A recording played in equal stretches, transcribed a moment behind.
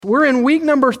We're in week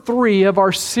number 3 of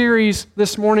our series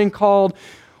this morning called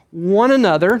One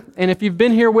Another. And if you've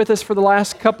been here with us for the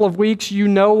last couple of weeks, you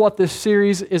know what this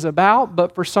series is about.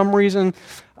 But for some reason,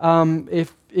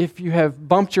 if you have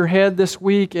bumped your head this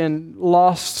week and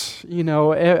lost,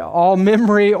 all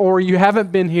memory, or you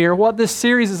haven't been here, what this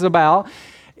series is about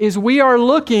is we are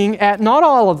looking at not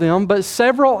all of them, but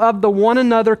several of the one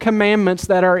another commandments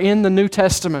that are in the New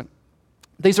Testament.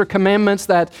 These are commandments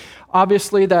that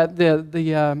obviously that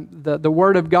the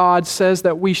Word of God says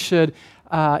that we should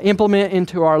implement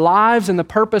into our lives, and the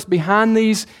purpose behind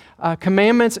these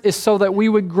commandments is so that we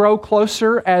would grow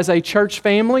closer as a church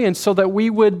family, and so that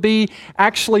we would be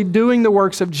actually doing the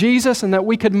works of Jesus, and that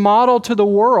we could model to the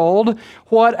world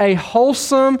what a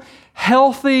wholesome,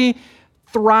 healthy,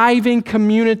 thriving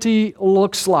community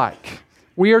looks like.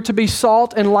 We are to be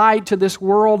salt and light to this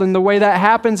world, and the way that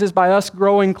happens is by us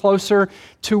growing closer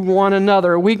to one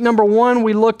another. Week number 1,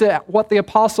 we looked at what the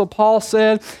Apostle Paul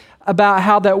said about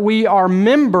how that we are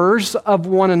members of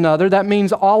one another. That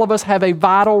means all of us have a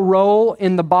vital role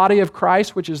in the body of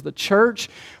Christ, which is the church.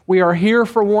 We are here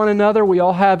for one another. We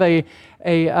all have a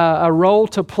role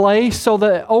to play so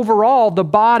that overall the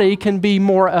body can be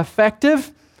more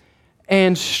effective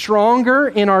and stronger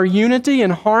in our unity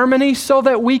and harmony so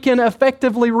that we can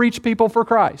effectively reach people for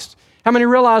Christ. How many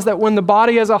realize that when the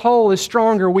body as a whole is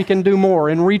stronger, we can do more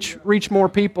and reach more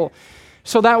people?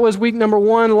 So that was week number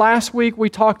 1. Last week we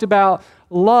talked about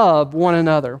love one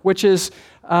another, which is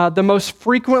the most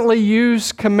frequently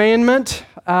used commandment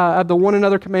of the one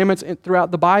another commandments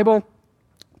throughout the Bible,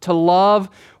 to love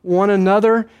one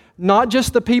another, not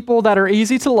just the people that are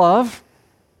easy to love,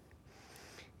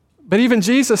 but even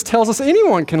Jesus tells us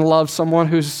anyone can love someone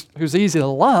who's easy to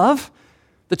love.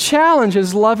 The challenge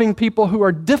is loving people who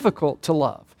are difficult to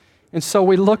love. And so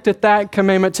we looked at that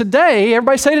commandment. Today,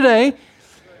 everybody say today,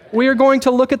 we are going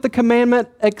to look at the commandment,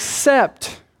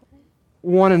 accept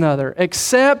one another.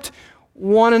 Accept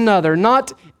one another.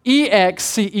 Not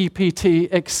E-X-C-E-P-T,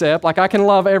 accept, like I can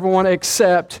love everyone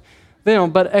except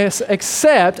them, but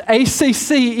accept,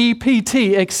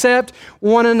 A-C-C-E-P-T, accept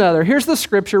one another. Here's the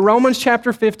scripture, Romans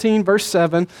chapter 15, verse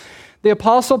 7. The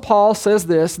Apostle Paul says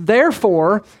this,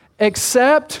 "Therefore,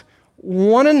 accept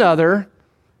one another,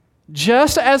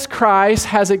 just as Christ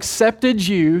has accepted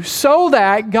you, so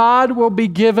that God will be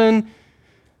given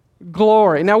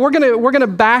glory." Now we're going to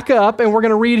back up and we're going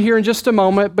to read here in just a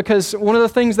moment, because one of the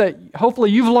things that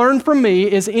hopefully you've learned from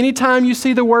me is anytime you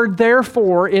see the word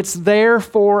therefore, it's there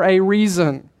for a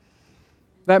reason.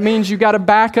 That means you got to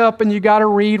back up and you got to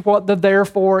read what the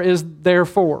therefore is there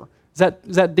for.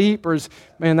 Is that deep, or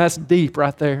man, that's deep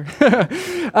right there.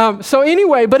 So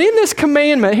anyway, but in this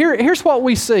commandment, here's what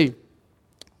we see.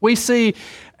 We see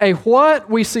a what,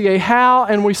 we see a how,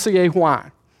 and we see a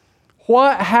why.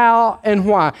 What, how, and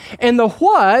why. And the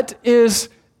what is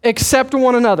accept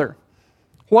one another.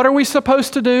 What are we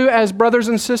supposed to do as brothers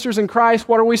and sisters in Christ?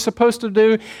 What are we supposed to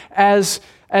do as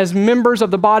members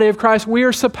of the body of Christ? We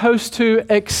are supposed to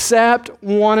accept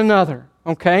one another,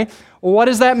 okay? Well, what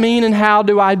does that mean, and how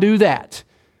do I do that?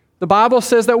 The Bible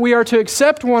says that we are to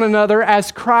accept one another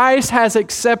as Christ has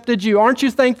accepted you. Aren't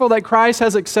you thankful that Christ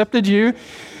has accepted you?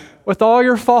 With all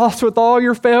your faults, with all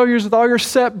your failures, with all your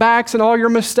setbacks and all your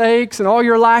mistakes and all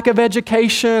your lack of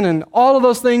education and all of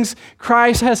those things,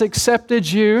 Christ has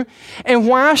accepted you. And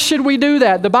why should we do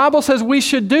that? The Bible says we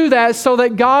should do that so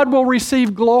that God will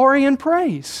receive glory and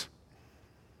praise.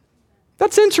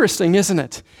 That's interesting, isn't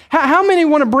it? How many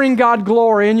want to bring God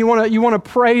glory and you want to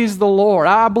praise the Lord?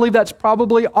 I believe that's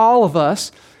probably all of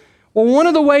us. Well, one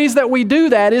of the ways that we do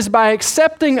that is by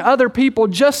accepting other people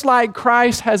just like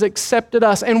Christ has accepted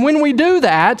us. And when we do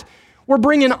that, we're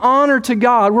bringing honor to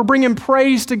God. We're bringing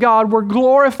praise to God. We're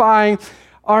glorifying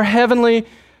our Heavenly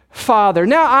Father.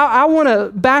 Now, I want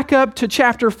to back up to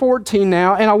chapter 14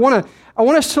 now, and I want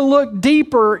us to look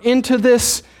deeper into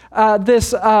this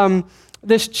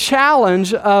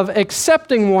challenge of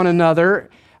accepting one another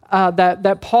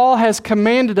that Paul has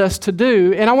commanded us to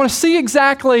do. And I want to see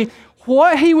exactly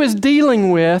what he was dealing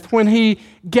with when he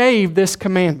gave this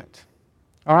commandment.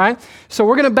 All right? So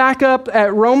we're going to back up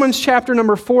at Romans chapter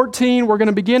number 14. We're going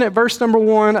to begin at verse number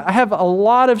 1. I have a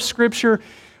lot of scripture.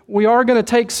 We are going to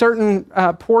take certain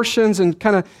portions and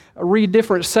kind of read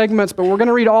different segments, but we're going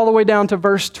to read all the way down to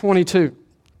verse 22.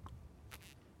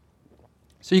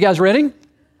 So you guys ready?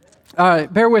 All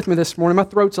right, bear with me this morning. My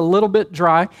throat's a little bit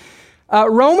dry.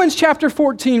 Romans chapter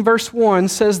 14, verse 1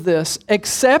 says this,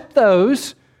 "Accept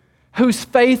those whose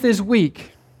faith is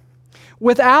weak,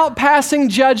 without passing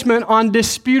judgment on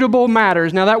disputable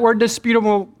matters." Now that word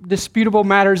disputable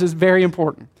matters is very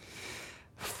important.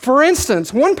 For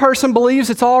instance, one person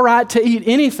believes it's all right to eat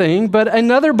anything, but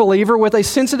another believer with a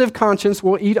sensitive conscience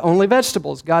will eat only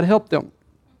vegetables. God help them.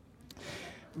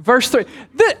 Verse 3.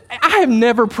 I have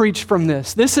never preached from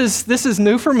this. This is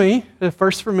new for me,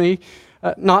 first for me,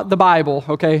 not the Bible,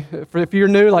 okay? If you're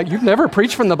new, like you've never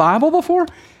preached from the Bible before?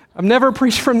 I've never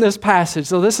preached from this passage,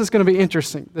 so this is going to be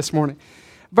interesting this morning.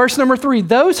 Verse number 3,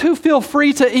 those who feel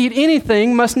free to eat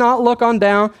anything must not look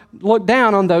down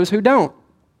on those who don't.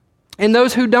 And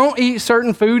those who don't eat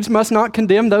certain foods must not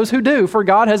condemn those who do, for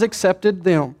God has accepted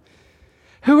them.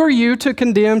 Who are you to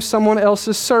condemn someone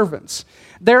else's servants?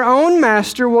 Their own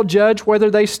master will judge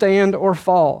whether they stand or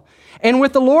fall. And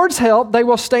with the Lord's help, they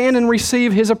will stand and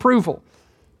receive his approval.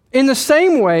 In the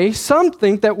same way, some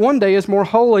think that one day is more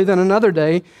holy than another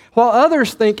day, while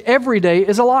others think every day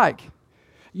is alike.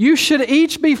 You should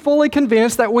each be fully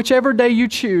convinced that whichever day you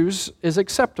choose is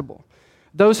acceptable.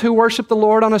 Those who worship the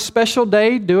Lord on a special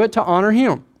day do it to honor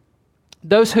him.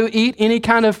 Those who eat any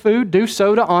kind of food do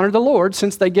so to honor the Lord,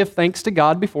 since they give thanks to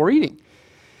God before eating.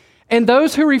 And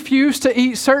those who refuse to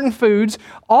eat certain foods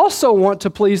also want to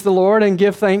please the Lord and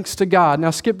give thanks to God.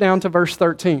 Now skip down to verse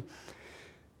 13.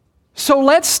 So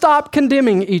let's stop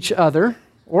condemning each other,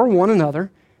 or one another.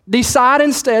 Decide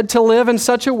instead to live in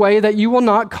such a way that you will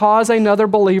not cause another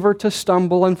believer to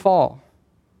stumble and fall.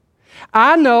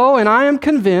 I know and I am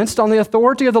convinced on the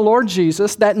authority of the Lord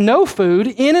Jesus that no food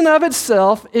in and of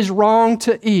itself is wrong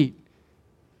to eat.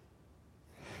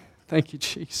 Thank you,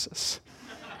 Jesus.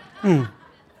 Ooh,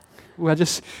 I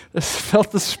just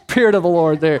felt the Spirit of the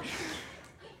Lord there.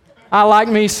 I like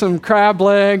me some crab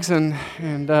legs and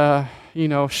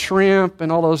shrimp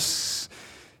and all those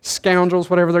scoundrels,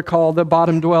 whatever they're called, the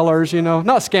bottom dwellers,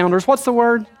 Not scoundrels, what's the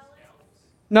word?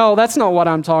 No, that's not what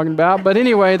I'm talking about. But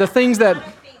anyway, the things that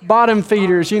bottom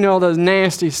feeders, the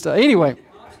nasty stuff. Anyway.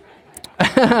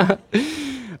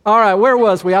 All right, where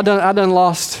was we? I done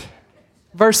lost.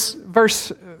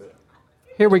 Verse,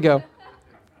 here we go.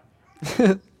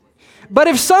 But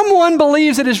if someone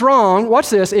believes it is wrong,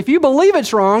 watch this, if you believe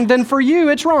it's wrong, then for you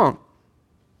it's wrong.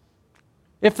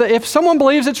 If someone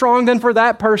believes it's wrong, then for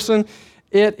that person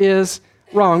it is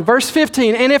wrong. Verse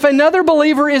 15, and if another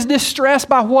believer is distressed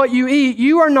by what you eat,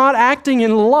 you are not acting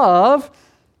in love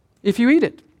if you eat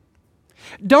it.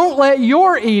 Don't let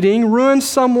your eating ruin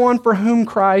someone for whom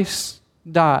Christ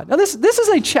died. Now this is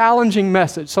a challenging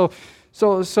message, so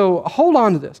hold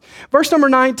on to this. Verse number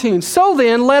 19, so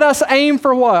then let us aim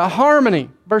for what? Harmony.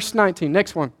 Verse 19,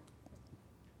 next one.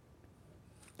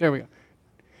 There we go.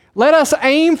 Let us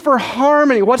aim for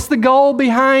harmony. What's the goal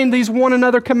behind these one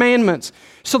another commandments?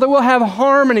 So that we'll have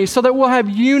harmony, so that we'll have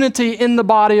unity in the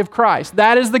body of Christ.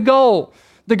 That is the goal.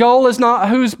 The goal is not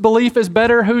whose belief is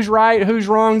better, who's right, who's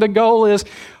wrong. The goal is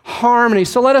harmony.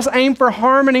 So let us aim for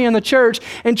harmony in the church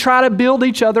and try to build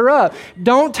each other up.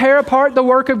 Don't tear apart the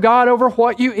work of God over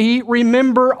what you eat.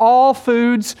 Remember, all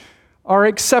foods are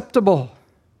acceptable.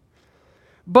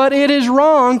 But it is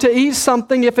wrong to eat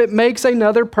something if it makes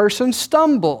another person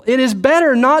stumble. It is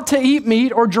better not to eat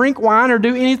meat or drink wine or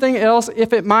do anything else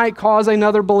if it might cause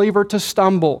another believer to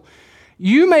stumble.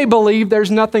 You may believe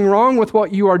there's nothing wrong with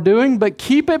what you are doing, but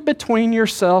keep it between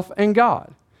yourself and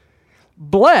God.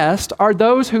 Blessed are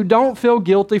those who don't feel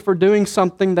guilty for doing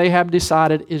something they have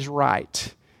decided is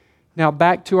right. Now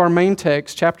back to our main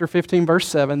text, chapter 15, verse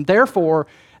 7. Therefore,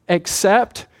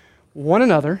 accept one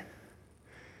another.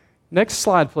 Next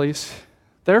slide, please.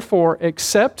 Therefore,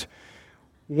 accept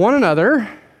one another.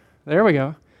 There we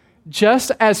go.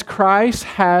 Just as Christ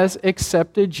has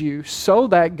accepted you, so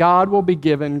that God will be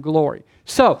given glory.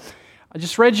 So, I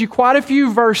just read you quite a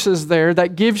few verses there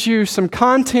that gives you some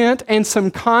content and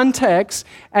some context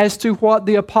as to what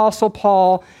the Apostle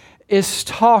Paul is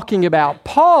talking about.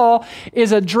 Paul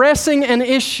is addressing an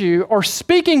issue or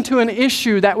speaking to an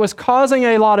issue that was causing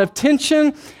a lot of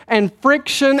tension and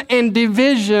friction and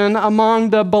division among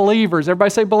the believers. Everybody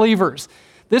say believers.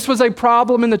 This was a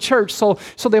problem in the church. So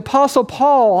the Apostle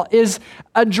Paul is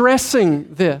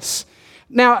addressing this.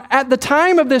 Now, at the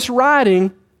time of this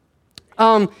writing,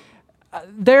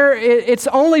 it's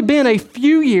only been a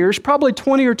few years, probably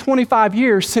 20 or 25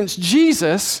 years, since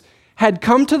Jesus had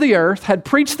come to the earth, had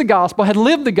preached the gospel, had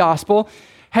lived the gospel,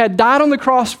 had died on the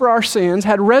cross for our sins,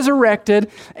 had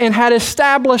resurrected, and had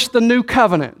established the new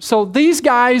covenant. So these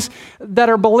guys that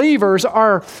are believers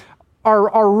are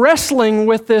wrestling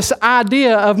with this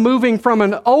idea of moving from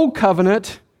an old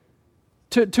covenant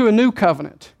to a new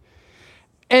covenant.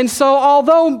 And so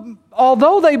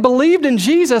although they believed in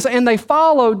Jesus and they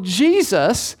followed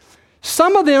Jesus,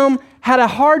 some of them had a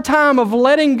hard time of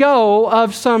letting go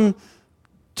of some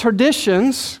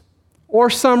traditions or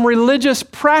some religious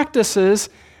practices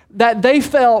that they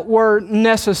felt were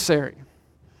necessary.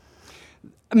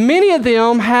 Many of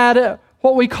them had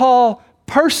what we call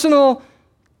personal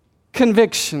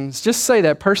convictions. Just say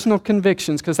that, personal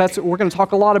convictions, because we're going to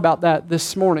talk a lot about that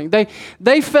this morning.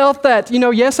 They felt that,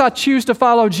 yes, I choose to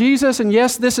follow Jesus, and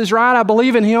yes, this is right, I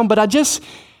believe in Him, but I just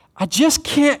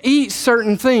can't eat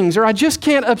certain things, or I just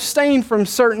can't abstain from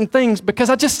certain things because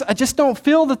I just don't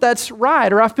feel that that's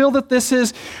right, or I feel that this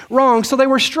is wrong. So they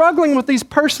were struggling with these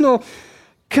personal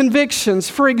convictions.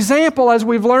 For example, as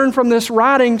we've learned from this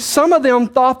writing, some of them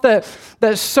thought that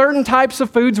certain types of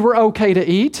foods were okay to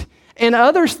eat, and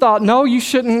others thought, no, you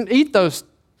shouldn't eat those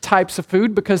types of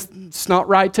food because it's not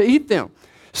right to eat them.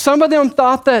 Some of them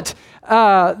thought that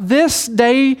this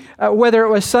day, whether it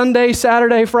was Sunday,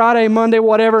 Saturday, Friday, Monday,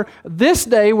 whatever, this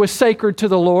day was sacred to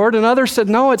the Lord. And others said,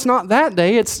 no, it's not that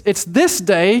day, it's this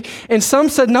day. And some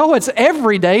said, no, it's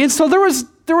every day. And so there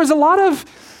was a lot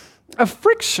of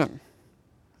friction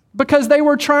because they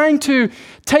were trying to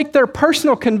take their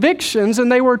personal convictions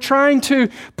and they were trying to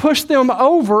push them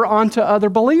over onto other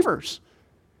believers.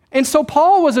 And so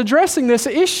Paul was addressing this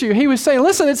issue. He was saying,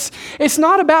 listen, it's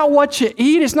not about what you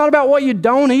eat. It's not about what you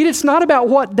don't eat. It's not about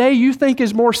what day you think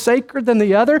is more sacred than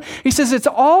the other. He says it's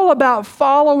all about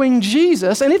following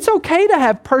Jesus. And it's okay to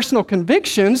have personal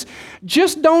convictions.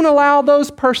 Just don't allow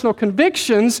those personal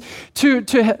convictions to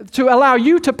allow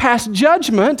you to pass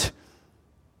judgment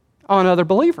on other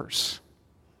believers.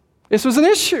 This was an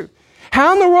issue.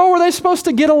 How in the world were they supposed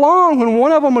to get along when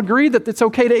one of them agreed that it's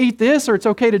okay to eat this or it's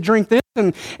okay to drink this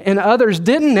and others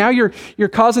didn't? Now you're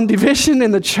causing division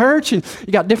in the church, and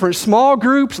you got different small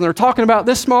groups, and they're talking about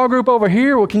this small group over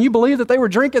here. Well, can you believe that they were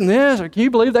drinking this, or can you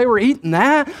believe they were eating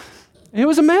that? It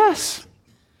was a mess.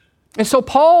 And so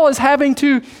Paul is having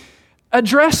to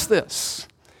address this.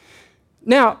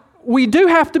 Now, we do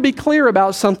have to be clear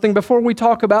about something before we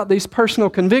talk about these personal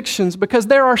convictions, because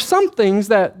there are some things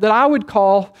that I would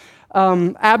call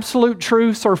absolute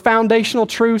truths or foundational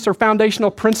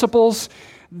principles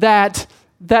that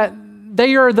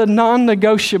they are the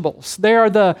non-negotiables. They are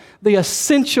the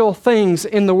essential things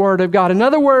in the Word of God. In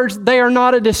other words, they are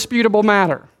not a disputable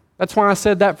matter. That's why I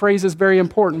said that phrase is very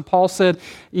important. Paul said,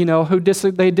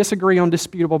 they disagree on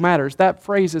disputable matters. That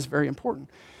phrase is very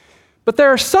important. But there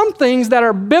are some things that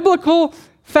are biblical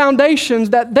foundations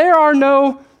that there are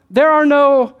no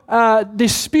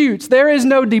disputes. There is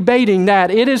no debating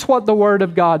that. It is what the Word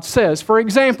of God says. For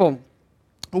example,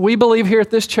 we believe here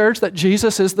at this church that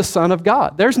Jesus is the Son of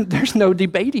God. There's no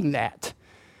debating that.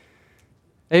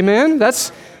 Amen?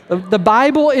 The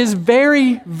Bible is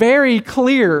very, very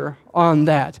clear on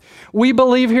that. We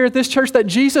believe here at this church that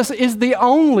Jesus is the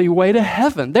only way to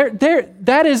heaven.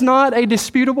 That is not a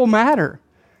disputable matter.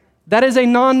 That is a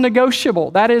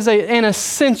non-negotiable. That is an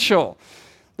essential.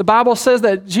 The Bible says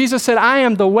that Jesus said, I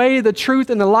am the way, the truth,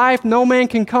 and the life. No man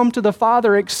can come to the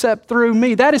Father except through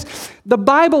me. The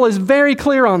Bible is very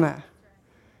clear on that.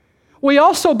 We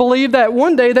also believe that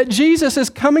one day that Jesus is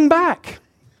coming back.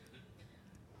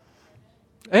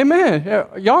 Amen.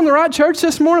 Y'all in the right church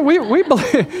this morning?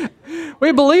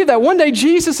 We believe that one day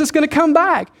Jesus is going to come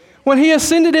back. When He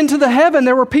ascended into the heaven,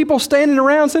 there were people standing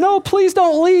around saying, oh, please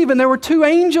don't leave. And there were two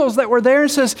angels that were there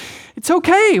and says, it's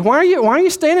okay. Why are you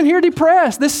standing here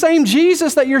depressed? This same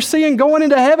Jesus that you're seeing going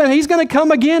into heaven, He's going to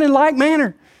come again in like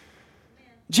manner.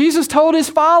 Jesus told His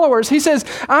followers, He says,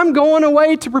 I'm going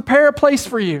away to prepare a place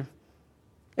for you.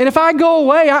 And if I go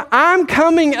away, I'm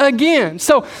coming again.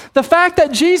 So the fact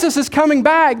that Jesus is coming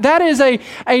back, that is a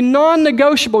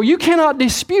non-negotiable. You cannot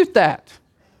dispute that.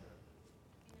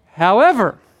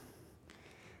 However,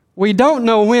 we don't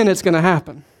know when it's going to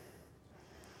happen.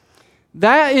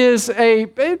 That is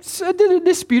it's a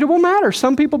disputable matter.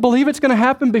 Some people believe it's going to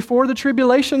happen before the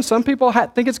tribulation. Some people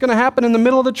think it's going to happen in the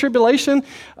middle of the tribulation.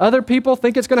 Other people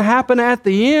think it's going to happen at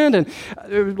the end. And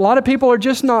a lot of people are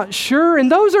just not sure.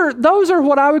 And those are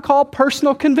what I would call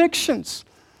personal convictions.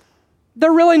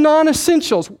 They're really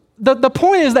non-essentials. The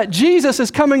point is that Jesus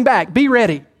is coming back. Be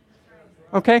ready.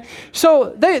 Okay,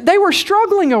 so they were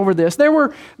struggling over this. There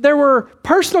were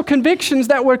personal convictions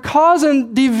that were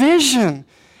causing division.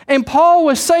 And Paul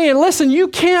was saying, listen, you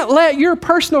can't let your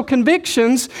personal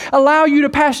convictions allow you to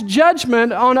pass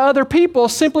judgment on other people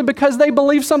simply because they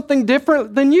believe something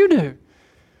different than you do.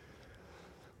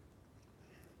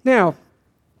 Now,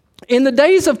 in the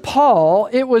days of Paul,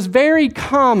 it was very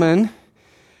common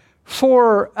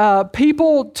for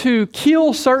people to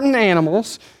kill certain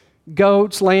animals,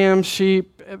 goats, lambs,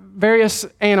 sheep, various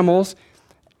animals,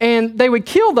 and they would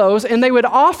kill those and they would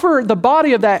offer the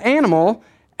body of that animal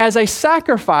as a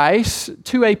sacrifice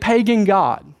to a pagan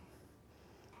god.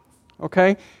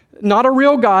 Okay? Not a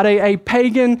real god, a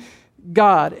pagan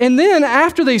God. And then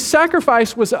after the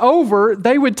sacrifice was over,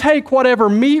 they would take whatever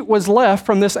meat was left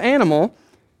from this animal.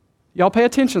 Y'all pay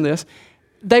attention to this.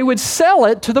 They would sell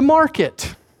it to the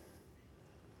market.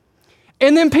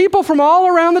 And then people from all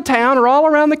around the town or all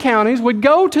around the counties would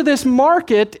go to this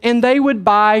market and they would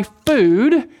buy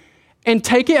food and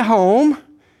take it home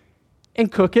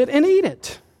and cook it and eat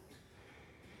it.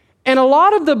 And a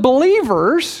lot of the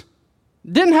believers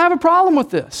didn't have a problem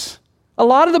with this. A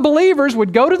lot of the believers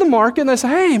would go to the market and they say,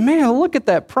 hey, man, look at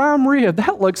that prime rib.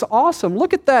 That looks awesome.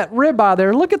 Look at that ribeye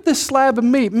there. Look at this slab of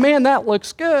meat. Man, that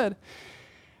looks good.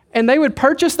 And they would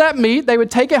purchase that meat. They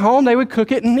would take it home. They would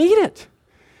cook it and eat it.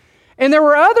 And there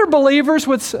were other believers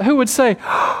who would say,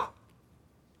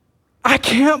 I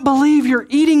can't believe you're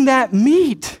eating that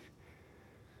meat.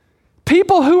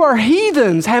 People who are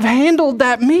heathens have handled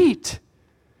that meat.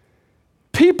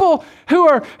 People who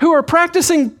are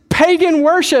practicing pagan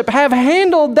worship have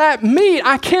handled that meat.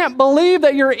 I can't believe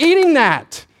that you're eating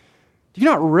that. Do you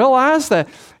not realize that,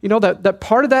 that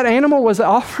part of that animal was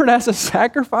offered as a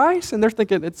sacrifice? And they're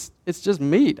thinking it's just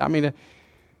meat. I mean, it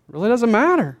really doesn't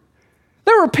matter.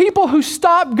 There were people who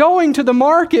stopped going to the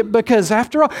market because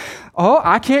after all,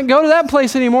 I can't go to that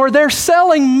place anymore. They're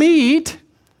selling meat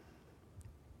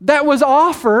that was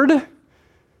offered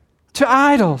to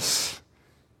idols.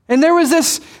 And there was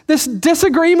this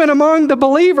disagreement among the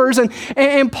believers,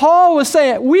 and Paul was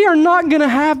saying, we are not going to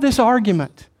have this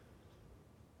argument.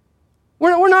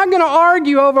 We're not going to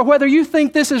argue over whether you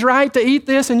think this is right to eat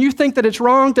this and you think that it's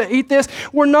wrong to eat this.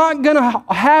 We're not going to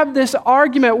have this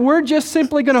argument. We're just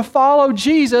simply going to follow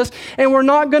Jesus, and we're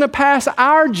not going to pass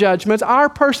our judgments, our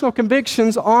personal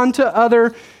convictions on to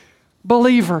other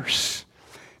believers.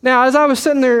 Now, as I was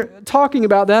sitting there talking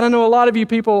about that, I know a lot of you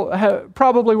people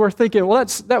probably were thinking, well,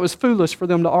 that was foolish for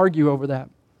them to argue over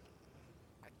that.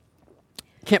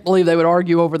 Can't believe they would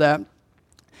argue over that.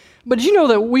 But did you know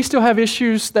that we still have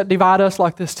issues that divide us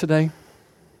like this today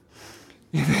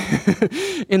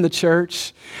in the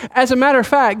church? As a matter of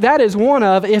fact, that is one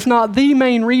of, if not the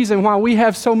main reason why we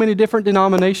have so many different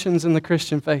denominations in the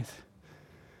Christian faith.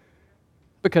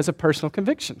 Because of personal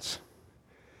convictions.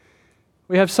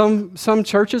 We have some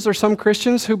churches or some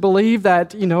Christians who believe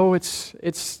that,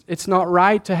 it's not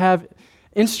right to have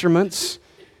instruments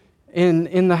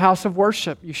in the house of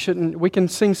worship. We can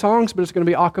sing songs, but it's going to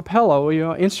be a cappella.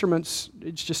 Instruments,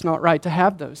 it's just not right to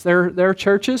have those. There are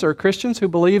churches or Christians who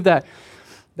believe that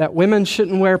women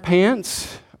shouldn't wear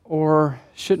pants or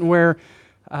shouldn't wear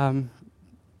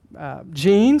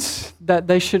jeans, that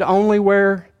they should only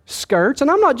wear skirts.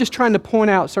 And I'm not just trying to point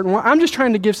out certain ones. I'm just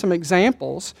trying to give some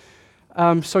examples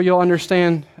so you'll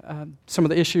understand some of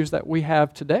the issues that we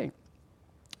have today.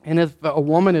 And if a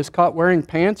woman is caught wearing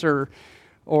pants or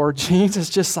jeans, it's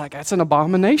just like, that's an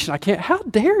abomination. How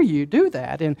dare you do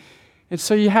that? And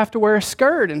so you have to wear a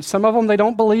skirt. And some of them, they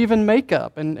don't believe in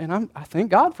makeup. And I thank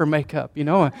God for makeup,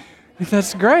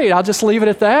 That's great. I'll just leave it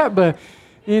at that. But,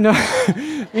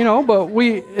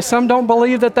 but some don't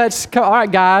believe that's, all right,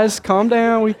 guys, calm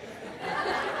down.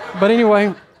 But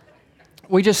anyway,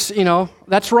 we just,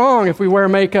 that's wrong if we wear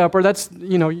makeup, or that's,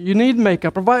 you need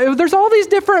makeup. There's all these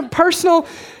different personal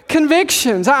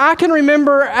convictions. I can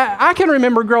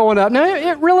remember growing up. Now,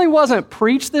 it really wasn't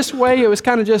preached this way. It was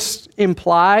kind of just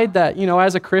implied that,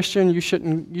 as a Christian, you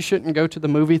shouldn't go to the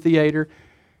movie theater.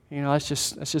 That's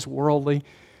just worldly. You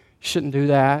shouldn't do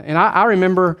that. And I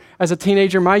remember as a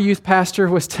teenager, my youth pastor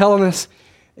was telling us,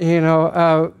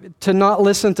 to not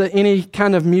listen to any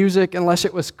kind of music unless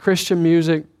it was Christian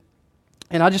music.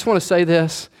 And I just want to say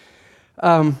this.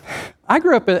 I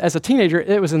grew up as a teenager.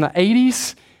 It was in the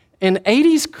 80s. And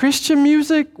 80s Christian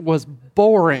music was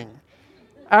boring.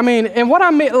 I mean, and what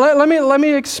I mean, let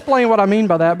me explain what I mean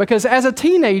by that. Because as a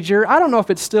teenager, I don't know if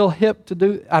it's still hip to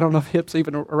do, I don't know if hip's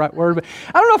even a right word, but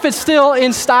I don't know if it's still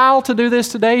in style to do this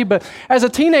today. But as a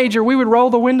teenager, we would roll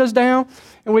the windows down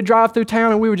and we'd drive through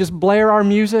town and we would just blare our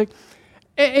music.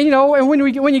 And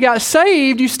when you got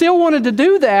saved, you still wanted to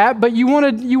do that, but you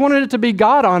wanted it to be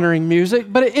God-honoring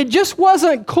music, but it just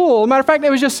wasn't cool. Matter of fact,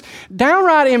 it was just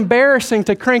downright embarrassing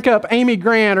to crank up Amy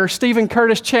Grant or Stephen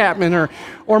Curtis Chapman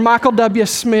or Michael W.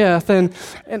 Smith. And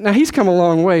now he's come a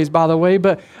long ways, by the way,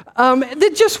 but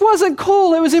it just wasn't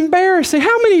cool. It was embarrassing.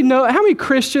 How many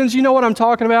Christians, you know what I'm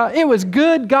talking about? It was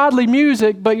good, godly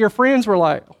music, but your friends were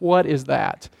like, what is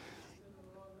that?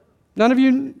 None of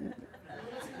you...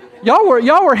 Y'all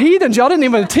were heathens. Y'all didn't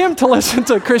even attempt to listen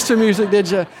to Christian music,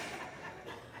 did you?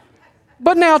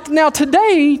 But now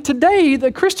today,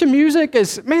 the Christian music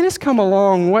it's come a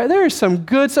long way. There's some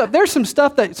good stuff. There's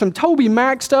some Toby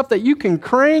Mac stuff that you can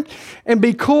crank and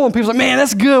be cool. And people say, man,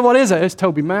 that's good. What is it? It's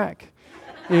Toby Mac.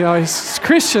 It's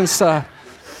Christian stuff.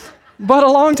 But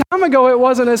a long time ago, it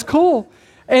wasn't as cool.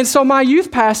 And so my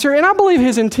youth pastor, and I believe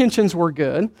his intentions were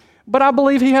good, but I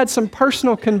believe he had some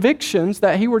personal convictions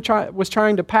that he was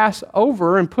trying to pass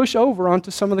over and push over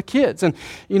onto some of the kids. And,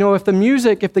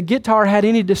 if the guitar had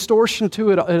any distortion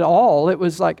to it at all, it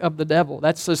was like of the devil.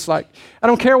 That's just like, I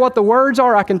don't care what the words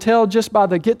are, I can tell just by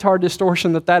the guitar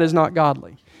distortion that is not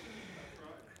godly.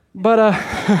 But,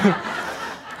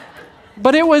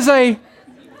 but it was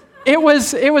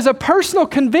a personal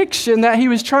conviction that he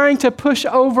was trying to push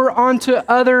over onto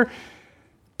other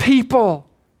people.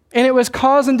 And it was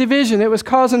causing division, it was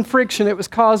causing friction, it was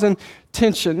causing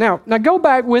tension. Now go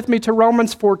back with me to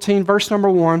Romans 14, verse number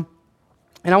 1.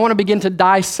 And I want to begin to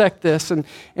dissect this and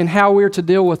how we're to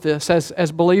deal with this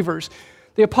as believers.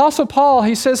 The Apostle Paul,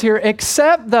 he says here,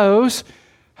 except those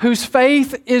whose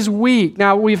faith is weak.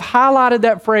 Now, we've highlighted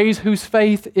that phrase, whose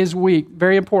faith is weak.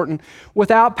 Very important.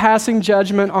 Without passing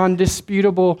judgment on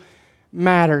disputable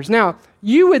matters. Now,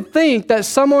 you would think that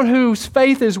someone whose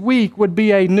faith is weak would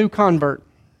be a new convert.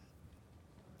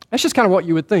 That's just kind of what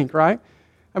you would think, right?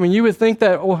 I mean, you would think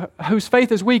that whose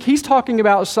faith is weak, he's talking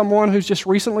about someone who's just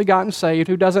recently gotten saved,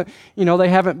 who doesn't, they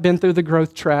haven't been through the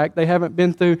growth track. They haven't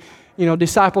been through,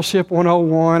 discipleship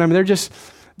 101. I mean,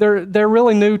 they're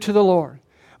really new to the Lord.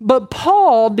 But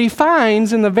Paul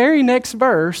defines in the very next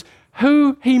verse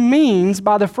who he means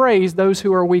by the phrase, those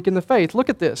who are weak in the faith. Look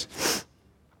at this.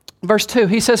 Verse 2,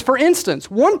 he says, for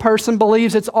instance, one person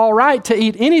believes it's all right to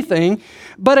eat anything,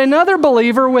 but another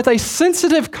believer with a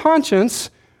sensitive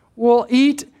conscience will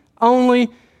eat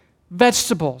only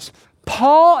vegetables.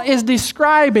 Paul is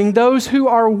describing those who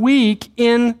are weak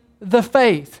in the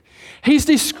faith. He's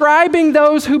describing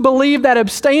those who believe that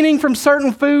abstaining from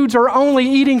certain foods or only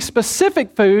eating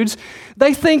specific foods,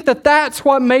 they think that that's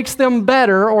what makes them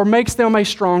better or makes them a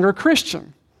stronger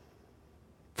Christian.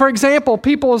 For example,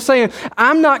 people are saying,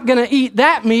 I'm not going to eat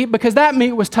that meat because that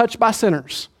meat was touched by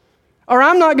sinners. Or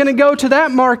I'm not going to go to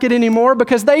that market anymore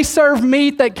because they serve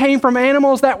meat that came from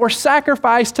animals that were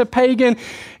sacrificed to pagan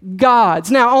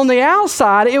gods. Now, on the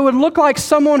outside, it would look like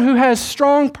someone who has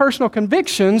strong personal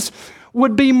convictions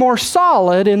would be more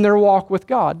solid in their walk with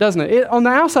God, doesn't it? On the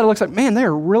outside, it looks like, man,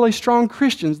 they're really strong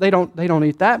Christians. They don't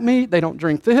eat that meat. They don't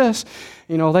drink this.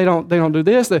 They don't do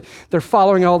this. They're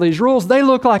following all these rules. They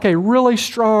look like a really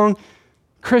strong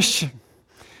Christian.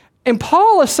 And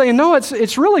Paul is saying, no,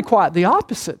 it's really quite the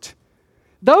opposite.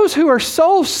 Those who are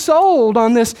so sold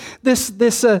on this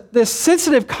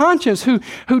sensitive conscience,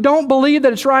 who don't believe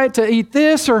that it's right to eat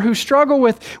this or who struggle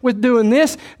with doing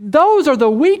this, those are the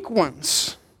weak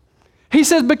ones. He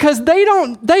says because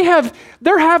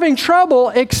they're having trouble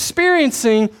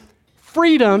experiencing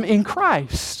freedom in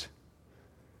Christ.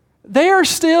 They are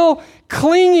still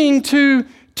clinging to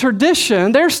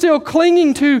tradition. They're still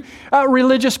clinging to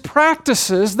religious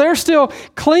practices. They're still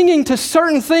clinging to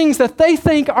certain things that they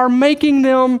think are making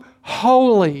them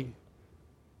holy.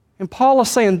 And Paul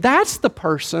is saying that's the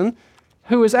person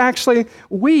who is actually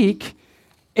weak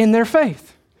in their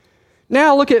faith.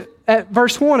 Now look at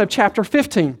verse 1 of chapter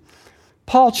 15.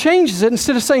 Paul changes it.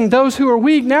 Instead of saying those who are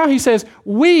weak, now he says,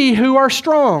 we who are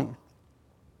strong.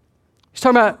 He's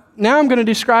talking about, now I'm going to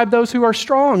describe those who are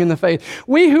strong in the faith.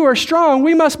 We who are strong,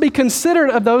 we must be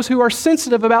considerate of those who are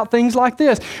sensitive about things like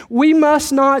this. We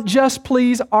must not just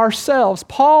please ourselves.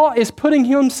 Paul is putting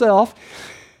himself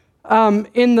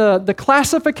in the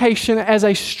classification as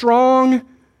a strong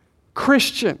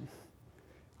Christian.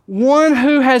 One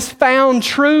who has found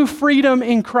true freedom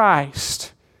in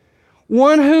Christ.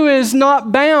 One who is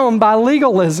not bound by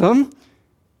legalism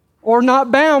or not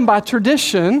bound by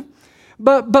tradition,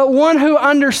 but one who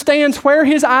understands where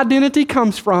his identity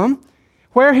comes from,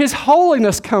 where his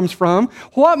holiness comes from,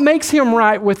 what makes him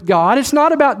right with God. It's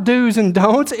not about do's and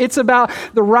don'ts. It's about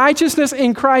the righteousness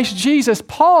in Christ Jesus.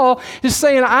 Paul is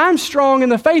saying, I'm strong in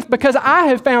the faith because I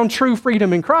have found true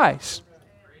freedom in Christ.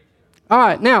 All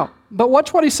right, now, but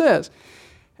watch what he says.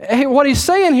 What he's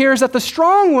saying here is that the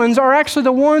strong ones are actually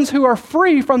the ones who are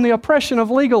free from the oppression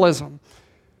of legalism.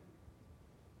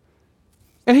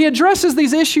 And he addresses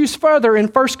these issues further in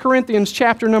 1 Corinthians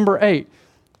chapter number 8.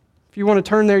 If you want to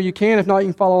turn there, you can. If not, you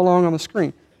can follow along on the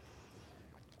screen.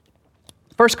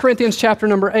 1 Corinthians chapter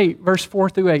number 8, verse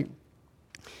 4 through 8.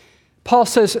 Paul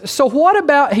says,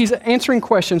 he's answering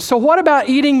questions. So what about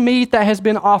eating meat that has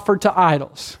been offered to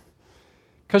idols?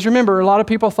 Because remember, a lot of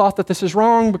people thought that this is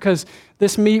wrong because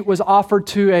this meat was offered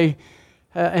to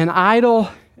an idol.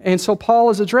 And so Paul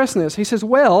is addressing this. He says,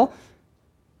 well,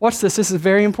 watch this. This is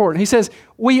very important. He says,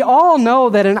 we all know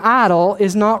that an idol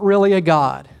is not really a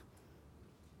god.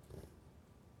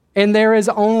 And there is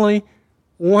only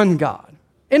one God.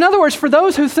 In other words, for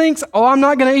those who think, oh, I'm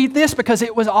not going to eat this because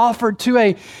it was offered to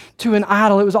an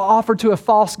idol, it was offered to a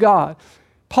false god.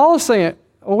 Paul is saying,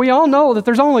 well, we all know that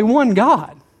there's only one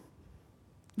God.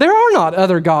 There are not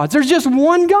other gods. There's just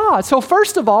one God. So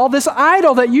first of all, this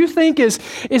idol that you think is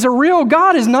a real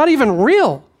God is not even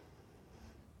real.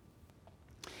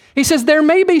 He says there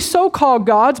may be so-called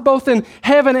gods both in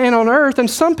heaven and on earth, and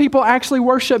some people actually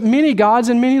worship many gods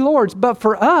and many lords. But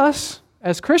for us,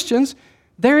 as Christians,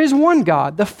 there is one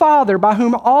God, the Father, by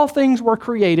whom all things were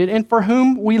created and for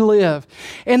whom we live.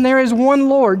 And there is one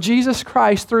Lord, Jesus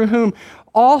Christ, through whom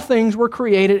all things were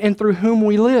created and through whom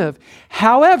we live.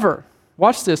 However,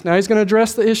 watch this. Now he's going to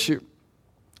address the issue.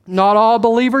 Not all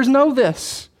believers know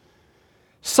this.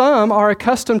 Some are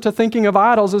accustomed to thinking of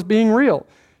idols as being real.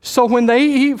 So when they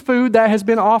eat food that has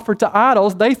been offered to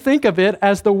idols, they think of it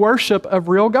as the worship of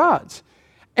real gods.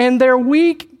 And their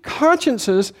weak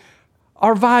consciences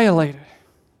are violated.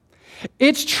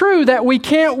 It's true that we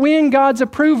can't win God's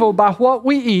approval by what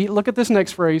we eat. Look at this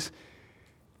next phrase.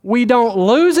 We don't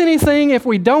lose anything if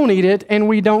we don't eat it, and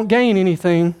we don't gain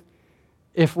anything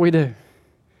if we do.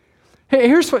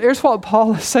 Here's what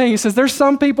Paul is saying. He says there's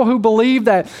some people who believe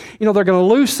that they're going to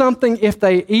lose something if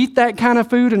they eat that kind of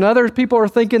food, and other people are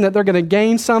thinking that they're going to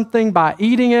gain something by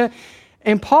eating it.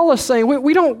 And Paul is saying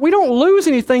we don't lose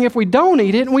anything if we don't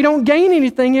eat it, and we don't gain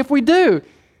anything if we do.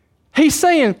 He's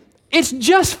saying it's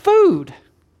just food.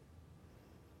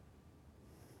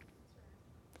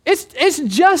 It's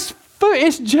just food.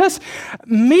 It's just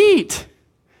meat.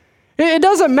 It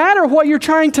doesn't matter what you're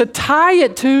trying to tie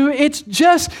it to. It's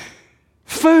just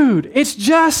food. It's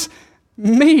just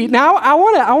meat. Now, I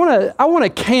want to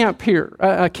camp here.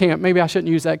 Camp. Maybe I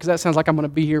shouldn't use that because that sounds like I'm going to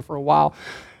be here for a while.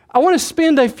 I want to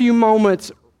spend a few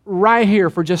moments right here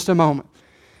for just a moment,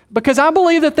 because I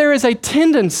believe that there is a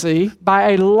tendency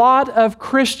by a lot of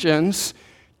Christians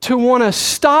to want to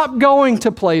stop going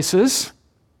to places.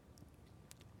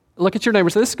 Look at your neighbor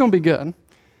and say, this is going to be good.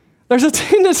 There's a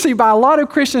tendency by a lot of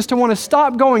Christians to want to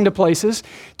stop going to places,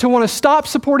 to want to stop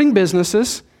supporting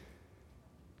businesses,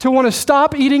 to want to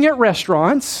stop eating at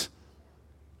restaurants,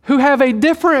 who have a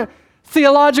different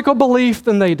theological belief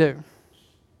than they do.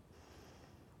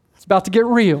 It's about to get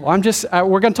real.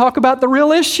 We're going to talk about the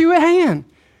real issue at hand.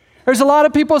 There's a lot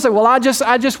of people who say, well, I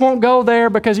just won't go there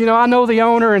because, I know the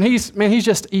owner and he's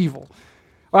just evil.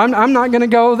 I'm not going to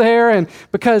go there, and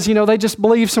because, they just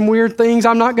believe some weird things.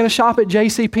 I'm not going to shop at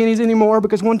JCPenney's anymore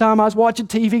because one time I was watching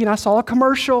TV and I saw a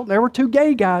commercial. There were 2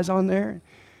 gay guys on there.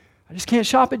 I just can't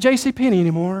shop at JCPenney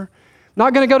anymore. I'm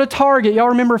not going to go to Target. Y'all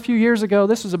remember a few years ago,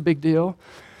 this was a big deal.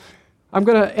 I'm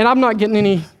not getting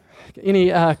any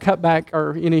cutback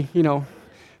or any,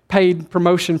 paid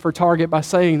promotion for Target by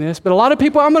saying this, but a lot of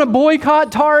people, I'm going to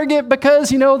boycott Target because,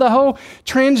 the whole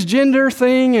transgender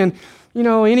thing, and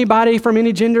anybody from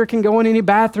any gender can go in any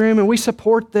bathroom, and we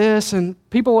support this, and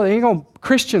people,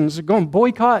 Christians are going to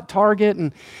boycott Target,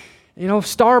 and,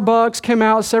 Starbucks came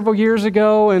out several years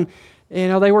ago, and,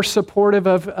 they were supportive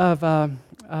of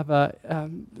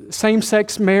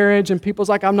same-sex marriage, and people's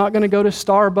like, I'm not going to go to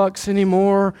Starbucks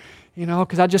anymore,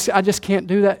 because I just can't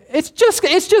do that. It's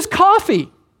just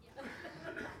coffee.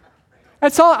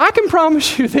 That's all. I can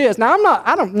promise you this. Now,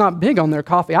 I'm not big on their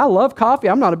coffee. I love coffee.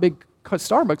 I'm not a big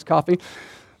Starbucks coffee.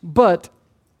 But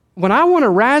when I want a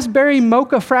raspberry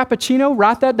mocha frappuccino,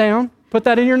 write that down. Put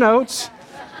that in your notes.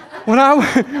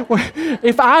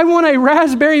 If I want a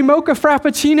raspberry mocha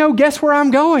frappuccino, guess where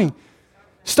I'm going?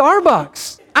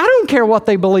 Starbucks. I don't care what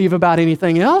they believe about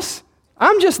anything else.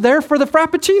 I'm just there for the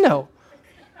frappuccino.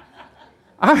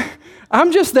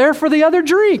 I'm just there for the other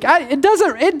drink. It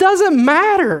doesn't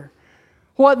matter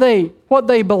what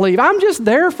they believe. I'm just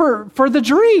there for the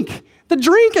drink. The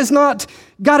drink has not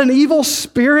got an evil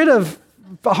spirit of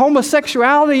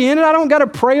homosexuality in it. I don't got to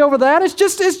pray over that. It's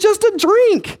just a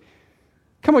drink.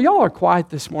 Come on, y'all are quiet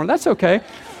this morning. That's okay.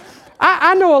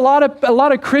 I know a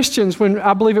lot of Christians, when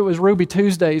I believe it was Ruby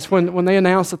Tuesdays, when they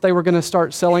announced that they were going to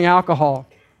start selling alcohol.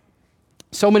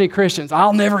 So many Christians,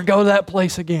 I'll never go to that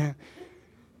place again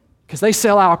because they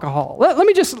sell alcohol.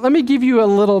 Let me give you a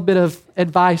little bit of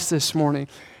advice this morning.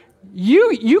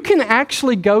 You can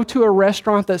actually go to a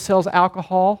restaurant that sells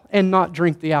alcohol and not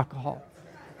drink the alcohol.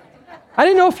 I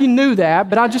didn't know if you knew that,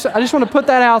 but I just want to put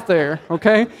that out there,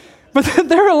 okay? But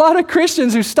there are a lot of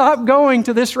Christians who stopped going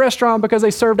to this restaurant because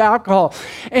they served alcohol.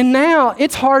 And now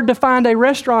it's hard to find a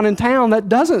restaurant in town that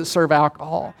doesn't serve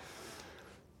alcohol.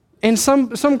 And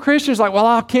some Christians are like, well,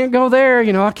 I can't go there.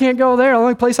 I can't go there. The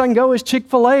only place I can go is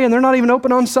Chick-fil-A, and they're not even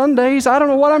open on Sundays. I don't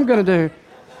know what I'm going to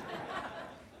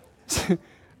do.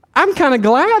 I'm kind of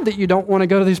glad that you don't want to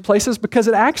go to these places because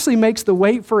it actually makes the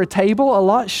wait for a table a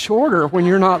lot shorter when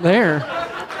you're not there.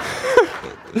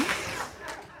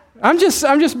 I'm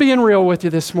just being real with you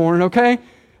this morning, okay?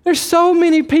 There's so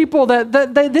many people that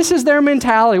this is their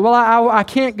mentality. Well, I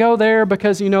can't go there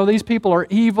because, these people are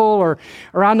evil, or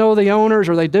I know the owners,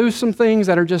 or they do some things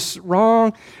that are just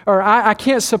wrong, or I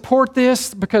can't support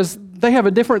this because they have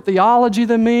a different theology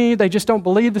than me. They just don't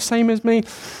believe the same as me.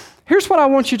 Here's what I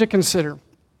want you to consider.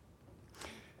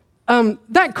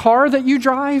 That car that you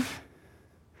drive,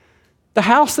 the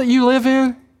house that you live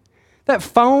in, that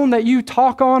phone that you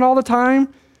talk on all the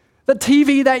time, the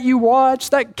TV that you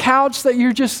watch, that couch that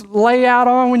you just lay out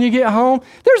on when you get home,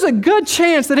 there's a good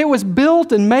chance that it was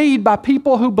built and made by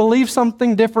people who believe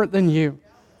something different than you.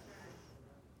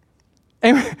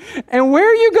 And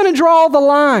where are you going to draw the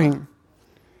line?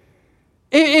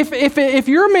 If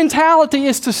your mentality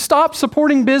is to stop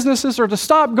supporting businesses or to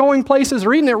stop going places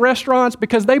or eating at restaurants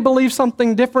because they believe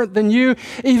something different than you,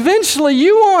 eventually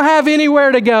you won't have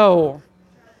anywhere to go.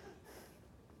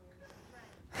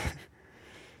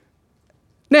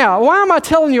 Now, why am I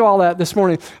telling you all that this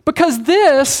morning? Because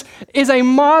this is a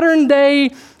modern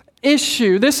day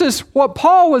issue. This is what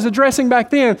Paul was addressing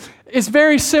back then. It's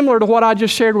very similar to what I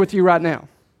just shared with you right now.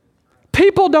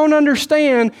 People don't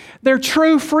understand their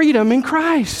true freedom in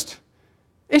Christ.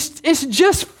 It's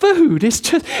just food. It's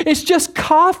just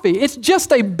coffee. It's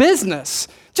just a business.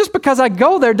 Just because I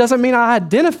go there doesn't mean I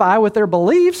identify with their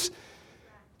beliefs.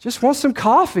 Just want some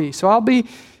coffee, so I'll be,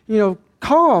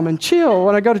 calm and chill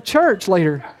when I go to church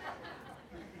later.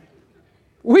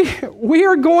 We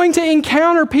are going to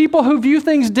encounter people who view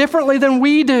things differently than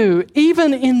we do,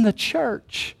 even in the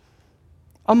church,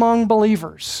 among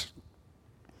believers.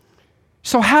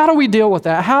 So how do we deal with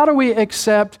that? How do we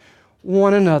accept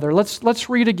one another? Let's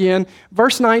read again,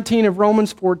 verse 19 of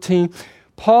Romans 14.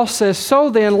 Paul says, so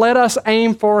then let us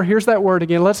aim for, here's that word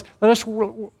again, let us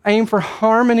aim for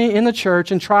harmony in the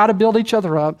church and try to build each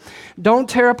other up. Don't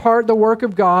tear apart the work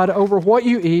of God over what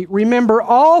you eat. Remember,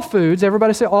 all foods,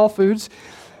 everybody say all foods,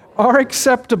 are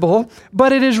acceptable,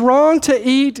 but it is wrong to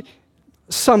eat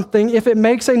something if it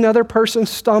makes another person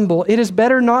stumble. It is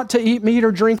better not to eat meat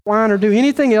or drink wine or do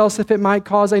anything else if it might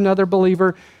cause another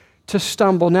believer to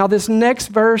stumble. Now this next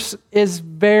verse is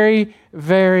very,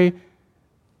 very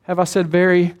have I said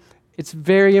very? It's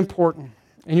very important.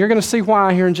 And you're going to see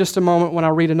why here in just a moment when I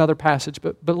read another passage.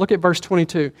 But look at verse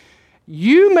 22.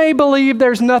 You may believe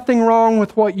there's nothing wrong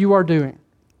with what you are doing,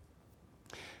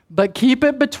 but keep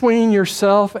it between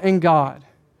yourself and God.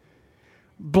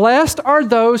 Blessed are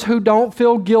those who don't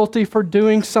feel guilty for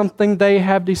doing something they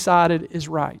have decided is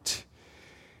right.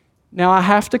 Now I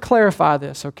have to clarify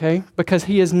this, okay? Because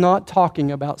he is not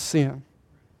talking about sin.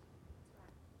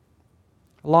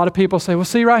 A lot of people say, well,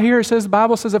 see right here, it says, the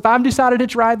Bible says, if I've decided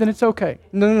it's right, then it's okay.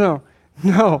 No.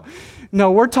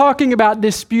 We're talking about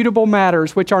disputable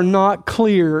matters which are not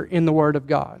clear in the Word of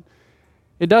God.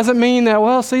 It doesn't mean that,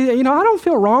 well, see, I don't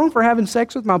feel wrong for having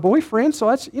sex with my boyfriend, so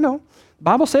that's, the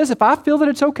Bible says if I feel that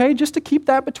it's okay, just to keep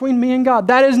that between me and God.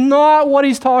 That is not what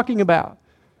he's talking about.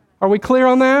 Are we clear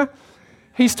on that?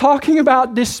 He's talking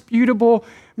about disputable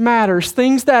matters,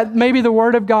 things that maybe the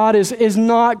Word of God is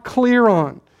not clear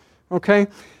on. Okay,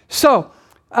 so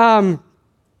now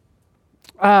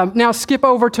skip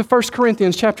over to 1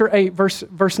 Corinthians chapter 8,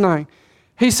 verse 9.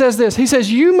 He says this, he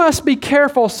says, you must be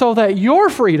careful so that your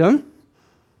freedom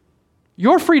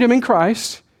in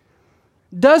Christ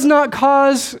does not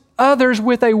cause others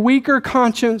with a weaker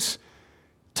conscience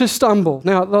to stumble.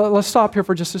 Now, let's stop here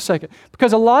for just a second.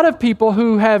 Because a lot of people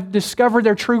who have discovered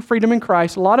their true freedom in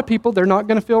Christ, a lot of people, they're not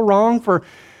going to feel wrong for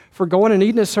going and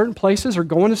eating at certain places or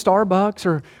going to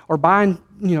Starbucks or buying,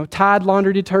 Tide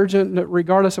laundry detergent,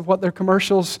 regardless of what their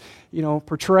commercials,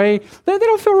 portray. They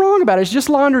don't feel wrong about it. It's just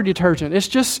laundry detergent. It's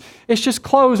just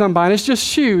clothes I'm buying. It's just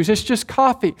shoes. It's just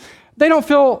coffee. They don't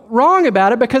feel wrong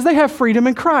about it because they have freedom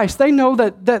in Christ. They know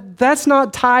that's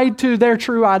not tied to their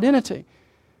true identity.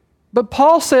 But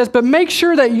Paul says, but make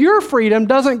sure that your freedom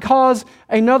doesn't cause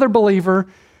another believer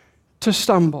to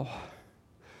stumble.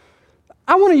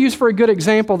 I want to use for a good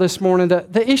example this morning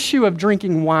the issue of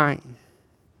drinking wine.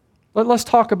 Let's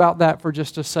talk about that for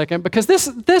just a second, because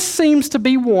this seems to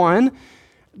be one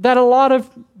that a lot of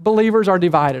believers are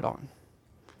divided on.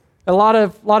 A lot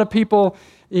of people,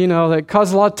 that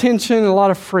cause a lot of tension and a lot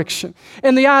of friction.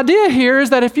 And the idea here is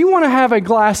that if you want to have a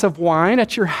glass of wine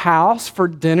at your house for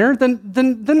dinner,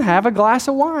 then have a glass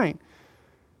of wine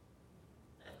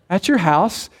at your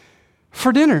house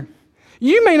for dinner.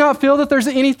 You may not feel that there's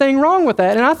anything wrong with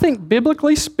that, and I think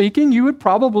biblically speaking, you would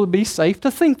probably be safe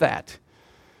to think that.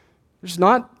 There's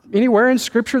not anywhere in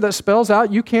Scripture that spells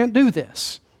out you can't do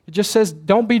this. It just says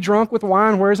don't be drunk with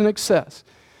wine where is an excess.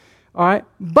 All right?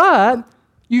 But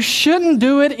you shouldn't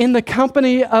do it in the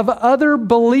company of other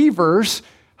believers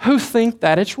who think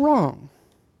that it's wrong.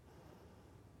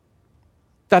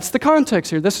 That's the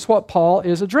context here. This is what Paul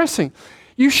is addressing.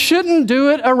 You shouldn't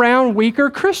do it around weaker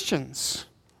Christians.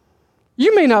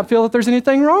 You may not feel that there's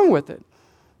anything wrong with it.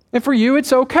 And for you,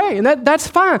 it's okay, and that's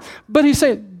fine. But he's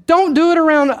saying, don't do it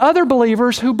around other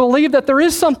believers who believe that there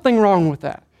is something wrong with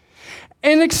that.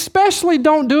 And especially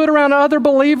don't do it around other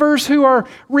believers who are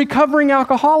recovering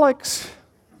alcoholics.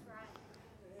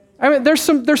 I mean, there's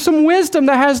some wisdom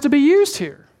that has to be used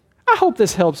here. I hope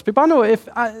this helps people. I know if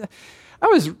I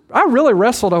really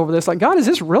wrestled over this. Like, God, is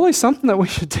this really something that we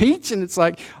should teach? And it's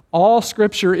like, all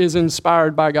Scripture is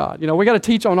inspired by God. We got to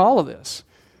teach on all of this.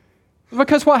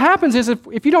 Because what happens is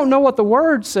if you don't know what the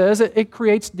Word says, it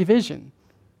creates division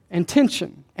and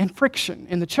tension and friction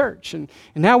in the church. And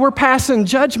now we're passing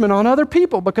judgment on other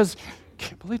people because, I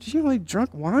can't believe, did you really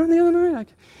drunk wine the other night?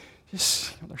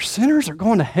 They're sinners, they're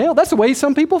going to hell. That's the way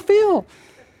some people feel.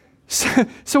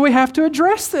 So we have to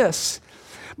address this.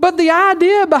 But the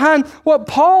idea behind what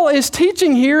Paul is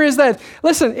teaching here is that,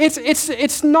 listen,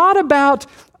 it's not about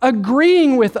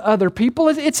agreeing with other people.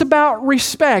 It's about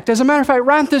respect. As a matter of fact,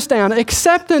 write this down.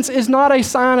 Acceptance is not a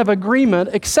sign of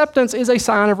agreement. Acceptance is a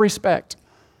sign of respect.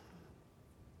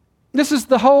 This is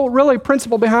the whole really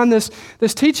principle behind this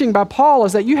teaching by Paul,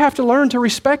 is that you have to learn to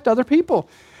respect other people.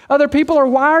 Other people are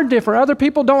wired different. Other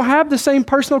people don't have the same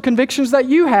personal convictions that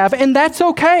you have, and that's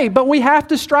okay. But we have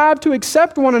to strive to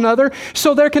accept one another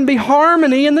so there can be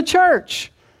harmony in the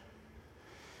church.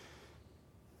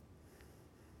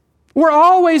 We're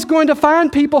always going to find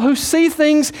people who see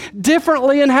things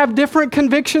differently and have different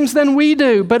convictions than we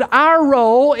do. But our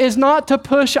role is not to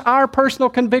push our personal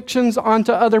convictions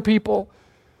onto other people.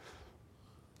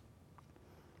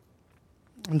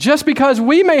 Just because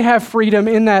we may have freedom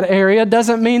in that area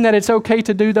doesn't mean that it's okay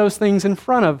to do those things in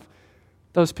front of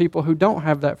those people who don't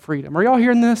have that freedom. Are y'all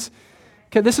hearing this?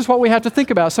 Okay, this is what we have to think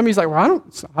about. Somebody's like, well,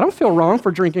 I don't feel wrong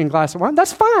for drinking a glass of wine.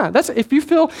 That's fine. If you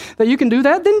feel that you can do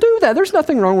that, then do that. There's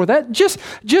nothing wrong with that.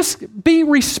 Just be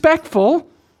respectful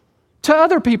to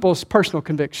other people's personal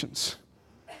convictions.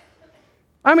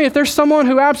 I mean, if there's someone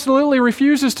who absolutely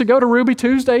refuses to go to Ruby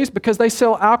Tuesdays because they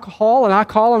sell alcohol, and I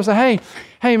call them and say,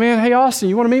 hey, Austin,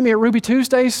 you want to meet me at Ruby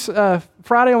Tuesdays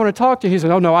Friday? I want to talk to you. He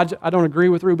said, oh, no, I don't agree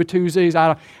with Ruby Tuesdays.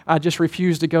 I just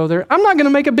refuse to go there. I'm not going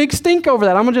to make a big stink over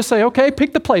that. I'm going to just say, okay,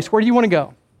 pick the place. Where do you want to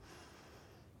go?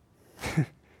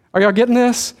 Are y'all getting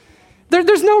this?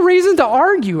 There's no reason to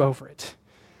argue over it.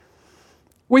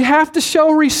 We have to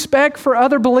show respect for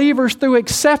other believers through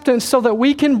acceptance so that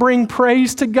we can bring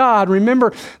praise to God.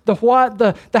 Remember the what,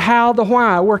 the how, the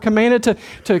why. We're commanded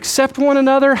to accept one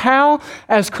another. How?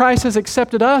 As Christ has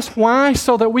accepted us. Why?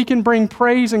 So that we can bring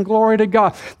praise and glory to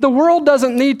God. The world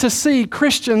doesn't need to see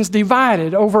Christians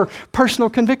divided over personal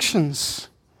convictions.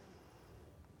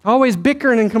 Always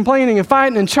bickering and complaining and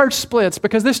fighting and church splits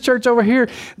because this church over here,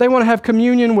 they want to have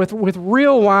communion with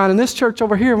real wine, and this church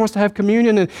over here wants to have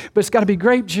communion, but it's got to be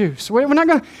grape juice. We're not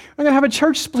going to have a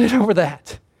church split over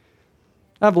that.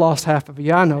 I've lost half of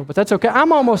you, I know, but that's okay.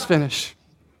 I'm almost finished.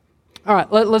 All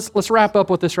right, let's wrap up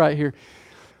with this right here.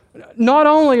 Not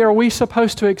only are we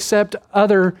supposed to accept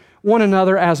one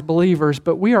another as believers,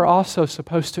 but we are also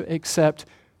supposed to accept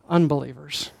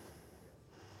unbelievers.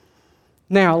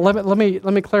 Now, let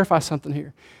me clarify something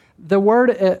here. The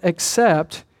word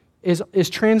accept is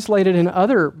translated in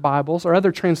other Bibles or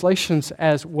other translations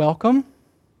as welcome,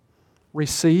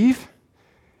 receive,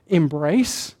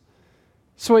 embrace.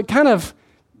 So it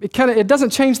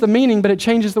doesn't change the meaning, but it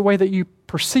changes the way that you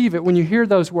perceive it when you hear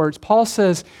those words. Paul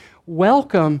says,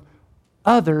 welcome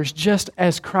others just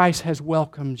as Christ has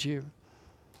welcomed you.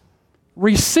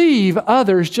 Receive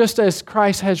others just as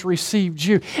Christ has received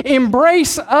you.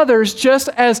 Embrace others just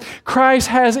as Christ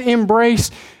has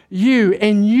embraced you.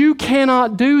 And you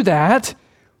cannot do that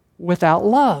without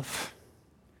love.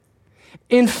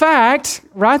 In fact,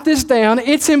 write this down,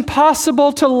 it's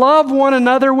impossible to love one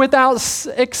another without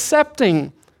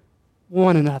accepting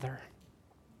one another.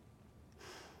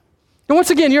 And once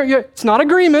again, it's not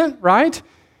agreement, right?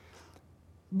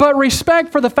 But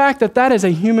respect for the fact that is a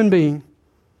human being.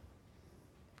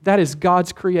 That is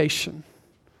God's creation.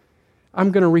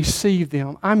 I'm going to receive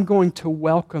them. I'm going to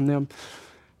welcome them.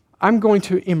 I'm going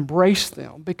to embrace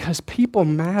them because people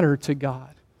matter to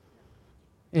God.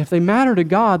 And if they matter to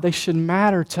God, they should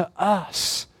matter to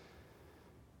us.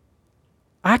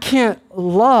 I can't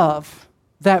love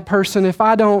that person if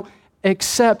I don't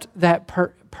accept that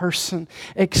person.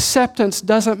 Acceptance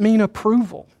doesn't mean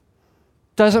approval.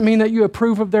 Doesn't mean that you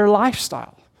approve of their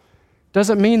lifestyle.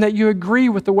 Doesn't mean that you agree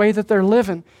with the way that they're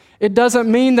living. It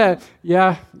doesn't mean that,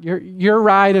 yeah, you're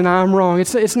right and I'm wrong.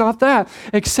 It's not that.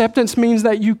 Acceptance means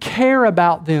that you care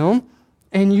about them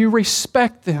and you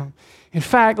respect them. In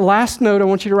fact, last note I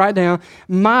want you to write down,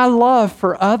 my love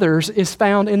for others is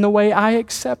found in the way I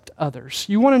accept others.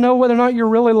 You want to know whether or not you're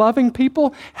really loving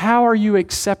people? How are you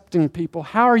accepting people?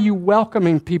 How are you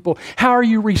welcoming people? How are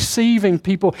you receiving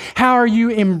people? How are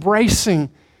you embracing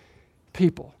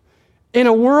people? In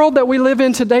a world that we live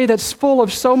in today that's full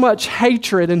of so much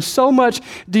hatred and so much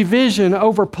division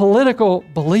over political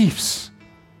beliefs,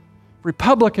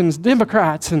 Republicans,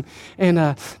 Democrats, and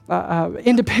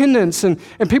independents, and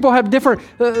people have different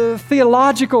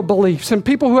theological beliefs, and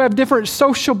people who have different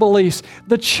social beliefs.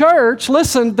 The church,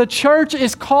 listen, the church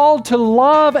is called to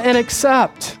love and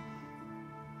accept.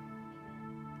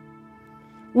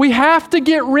 We have to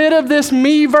get rid of this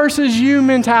me versus you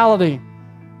mentality.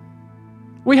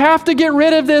 We have to get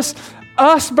rid of this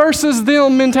us versus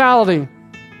them mentality.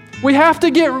 We have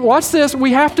to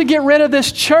we have to get rid of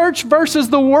this church versus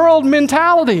the world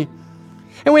mentality.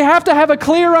 And we have to have a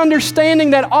clear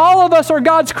understanding that all of us are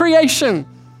God's creation.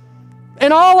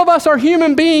 And all of us are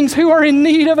human beings who are in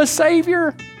need of a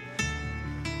Savior.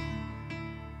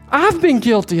 I've been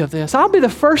guilty of this. I'll be the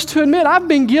first to admit I've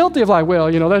been guilty of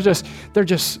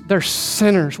they're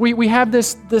sinners. We have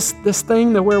this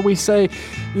thing that where we say,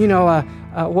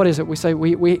 what is it? We say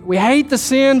we hate the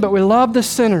sin, but we love the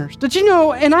sinners. Did you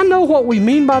know, and I know what we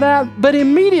mean by that, but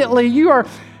immediately you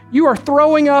are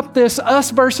throwing up this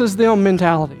us versus them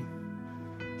mentality.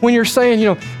 When you're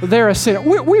saying, they're a sinner.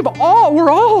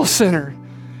 We're all sinners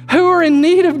who are in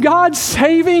need of God's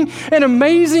saving and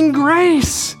amazing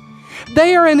grace.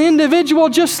 They are an individual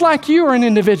just like you are an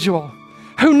individual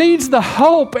who needs the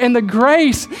hope and the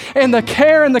grace and the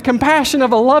care and the compassion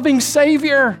of a loving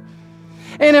Savior.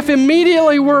 And if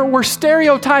immediately we're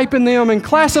stereotyping them and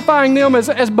classifying them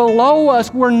as below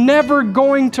us, we're never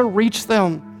going to reach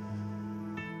them.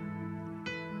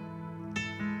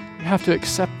 You have to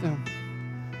accept them.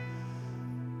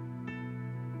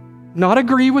 Not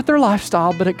agree with their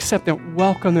lifestyle, but accept them,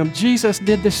 welcome them. Jesus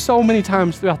did this so many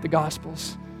times throughout the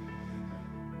Gospels.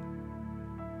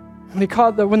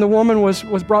 When the woman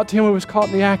was brought to him and was caught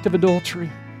in the act of adultery,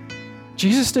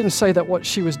 Jesus didn't say that what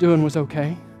she was doing was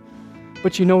okay.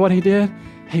 But you know what he did?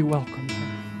 He welcomed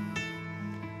her.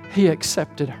 He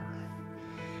accepted her.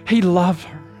 He loved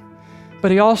her.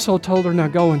 But he also told her, now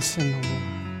go and sin no more.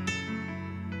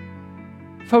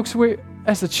 Folks, we,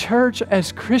 as a church,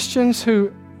 as Christians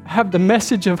who have the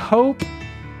message of hope,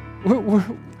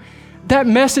 that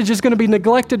message is going to be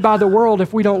neglected by the world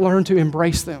if we don't learn to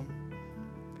embrace them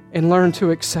and learn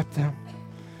to accept them.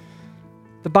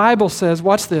 The Bible says,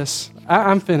 watch this.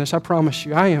 I'm finished, I promise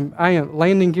you. I am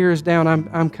landing gears down,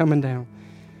 I'm coming down.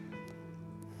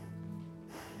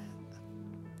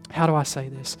 How do I say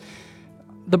this?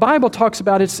 The Bible talks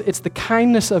about it's the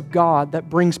kindness of God that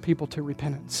brings people to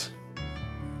repentance.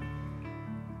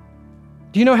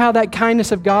 Do you know how that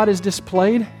kindness of God is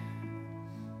displayed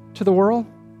to the world?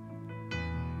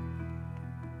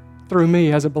 Through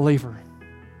me as a believer.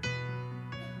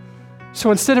 So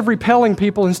instead of repelling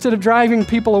people, instead of driving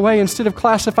people away, instead of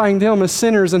classifying them as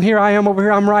sinners, and here I am over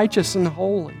here, I'm righteous and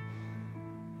holy,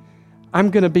 I'm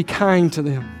going to be kind to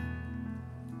them.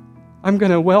 I'm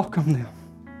going to welcome them.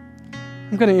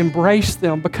 I'm going to embrace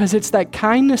them because it's that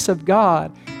kindness of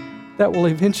God that will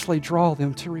eventually draw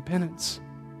them to repentance.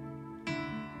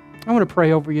 I want to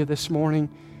pray over you this morning.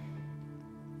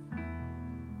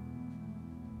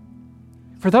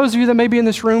 For those of you that may be in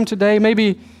this room today,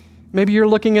 maybe you're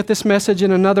looking at this message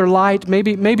in another light.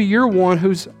 Maybe you're one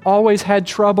who's always had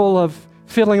trouble of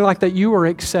feeling like that you were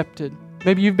accepted.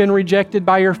 Maybe you've been rejected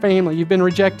by your family. You've been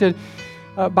rejected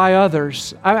by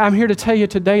others. I'm here to tell you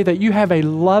today that you have a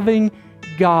loving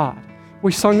God.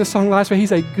 We sung the song last week.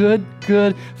 He's a good,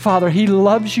 good Father. He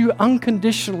loves you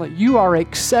unconditionally. You are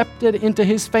accepted into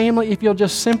His family if you'll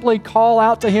just simply call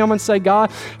out to Him and say,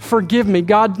 God, forgive me.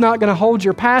 God's not going to hold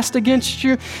your past against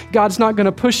you. God's not going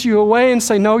to push you away and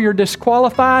say, no, you're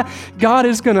disqualified. God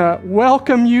is going to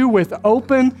welcome you with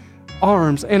open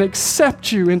arms and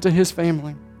accept you into His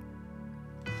family.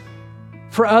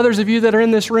 For others of you that are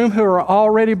in this room who are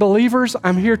already believers,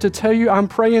 I'm here to tell you I'm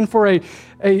praying for a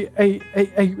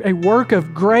work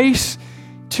of grace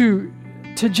to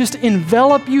just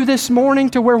envelop you this morning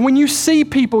to where when you see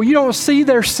people, you don't see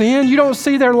their sin, you don't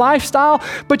see their lifestyle,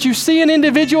 but you see an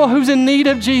individual who's in need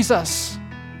of Jesus.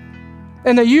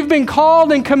 And that you've been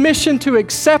called and commissioned to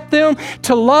accept them,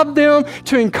 to love them,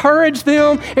 to encourage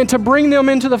them, and to bring them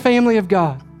into the family of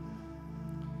God.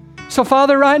 So,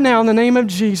 Father, right now, in the name of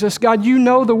Jesus, God, you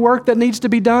know the work that needs to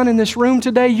be done in this room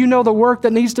today. You know the work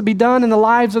that needs to be done in the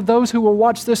lives of those who will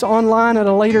watch this online at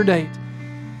a later date.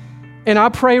 And I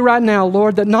pray right now,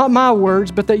 Lord, that not my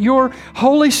words, but that your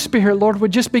Holy Spirit, Lord,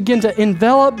 would just begin to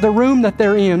envelop the room that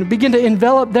they're in, begin to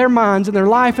envelop their minds and their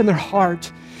life and their heart,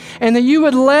 and that you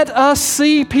would let us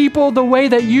see people the way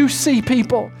that you see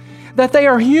people. That they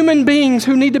are human beings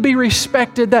who need to be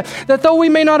respected, that though we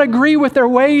may not agree with their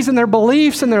ways and their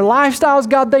beliefs and their lifestyles,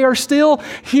 God, they are still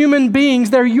human beings.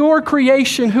 They're your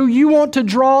creation who you want to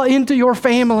draw into your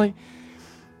family.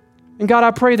 And God,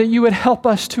 I pray that you would help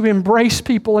us to embrace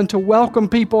people and to welcome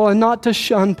people and not to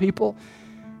shun people,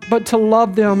 but to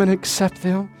love them and accept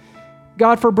them.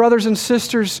 God, for brothers and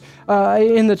sisters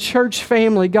in the church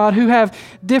family, God, who have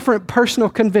different personal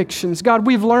convictions, God,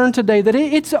 we've learned today that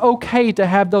it's okay to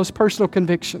have those personal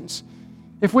convictions.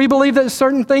 If we believe that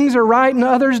certain things are right and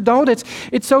others don't,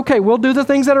 it's okay. We'll do the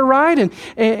things that are right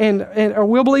or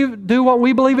we'll do what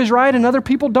we believe is right, and other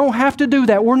people don't have to do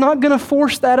that. We're not going to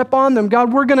force that upon them.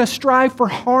 God, we're going to strive for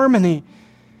harmony.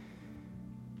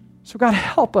 So God,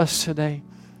 help us today.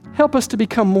 Help us to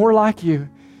become more like you,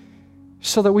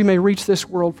 so that we may reach this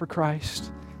world for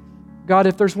Christ. God,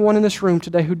 if there's one in this room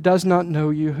today who does not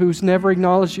know you, who's never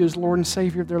acknowledged you as Lord and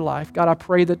Savior of their life, God, I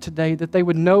pray that today that they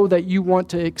would know that you want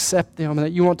to accept them and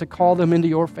that you want to call them into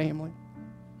your family.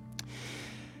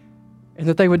 And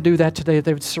that they would do that today, that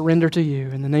they would surrender to you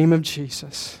in the name of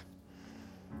Jesus.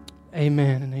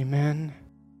 Amen and amen.